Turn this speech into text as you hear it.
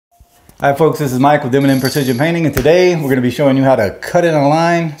Hi folks, this is Mike with M&M Precision Painting, and today we're going to be showing you how to cut in a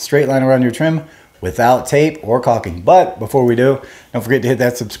line, straight line around your trim without tape or caulking. But before we do, don't forget to hit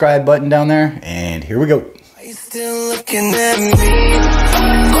that subscribe button down there, and here we go. Are you still looking at me?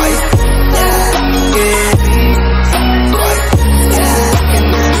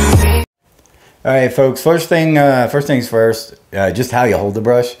 Alright folks, first things first, just how you hold the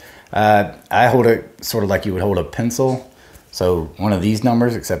brush. I hold it sort of like you would hold a pencil. So one of these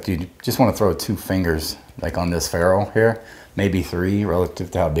numbers, except you just want to throw 2 fingers like on this ferrule here, maybe 3 relative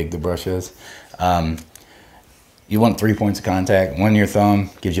to how big the brush is. You want 3 points of contact. One in your thumb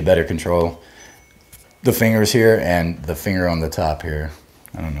gives you better control. The fingers here and the finger on the top here.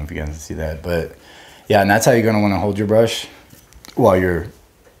 I don't know if you guys can see that, but yeah, and that's how you're going to want to hold your brush while you're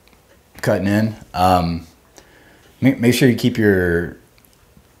cutting in. Make sure you keep your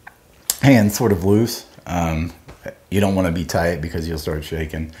hands sort of loose. You don't want to be tight because you'll start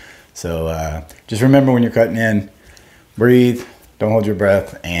shaking. So just remember when you're cutting in, breathe, don't hold your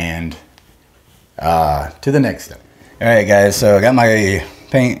breath, and to the next step. All right, guys, so I got my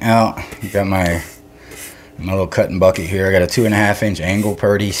paint out. Got my little cutting bucket here. I got a 2.5 inch angle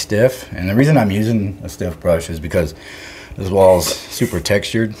purdy stiff. And the reason I'm using a stiff brush is because this wall's super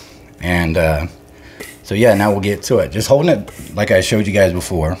textured. And so yeah, now we'll get to it. Just holding it like I showed you guys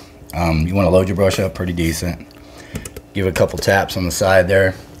before. You want to load your brush up pretty decent. Give it a couple taps on the side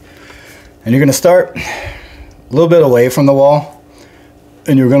there. And you're going to start a little bit away from the wall.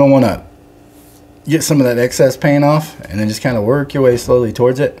 And you're going to want to get some of that excess paint off. And then just kind of work your way slowly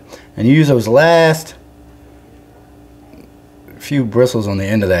towards it. And you use those last few bristles on the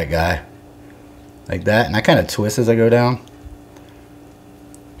end of that guy. Like that. And I kind of twist as I go down.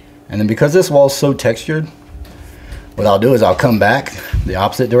 And then because this wall's so textured, what I'll do is I'll come back the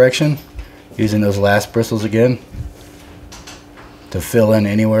opposite direction using those last bristles again to fill in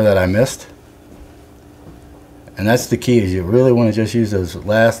anywhere that I missed. And that's the key, is you really want to just use those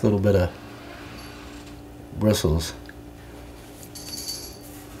last little bit of bristles.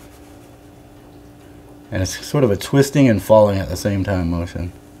 And it's sort of a twisting and falling at the same time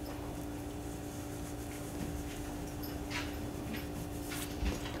motion.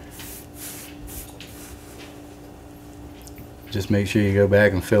 Just make sure you go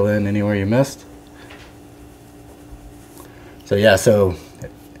back and fill in anywhere you missed. So yeah, so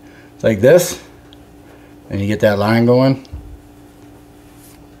it's like this, and you get that line going.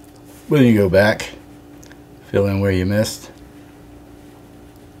 Then you go back, fill in where you missed,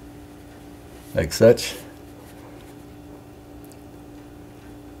 like such.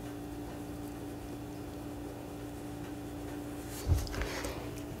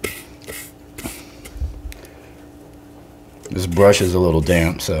 This brush is a little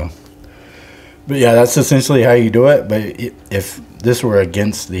damp, so. But yeah, that's essentially how you do it. But if this were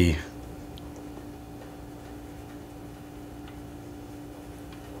against the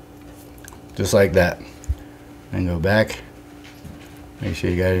just like that, and go back, make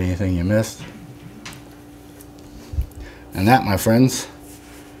sure you got anything you missed. And that, my friends,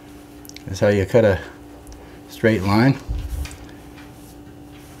 is how you cut a straight line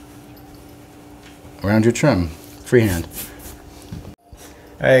around your trim freehand.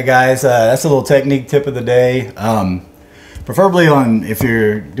 Alright guys, that's a little technique tip of the day. Preferably on, if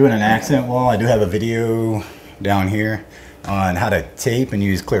you're doing an accent wall, I do have a video down here on how to tape and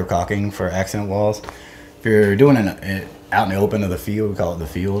use clear caulking for accent walls. If you're doing it out in the open of the field, we call it the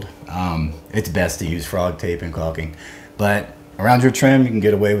field, it's best to use frog tape and caulking. But around your trim, you can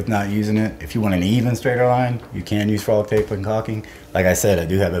get away with not using it. If you want an even straighter line, you can use frog tape and caulking. Like I said, I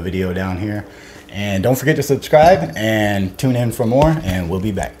do have a video down here. And don't forget to subscribe and tune in for more, and we'll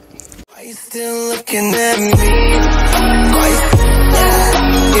be back. Are you still looking at me?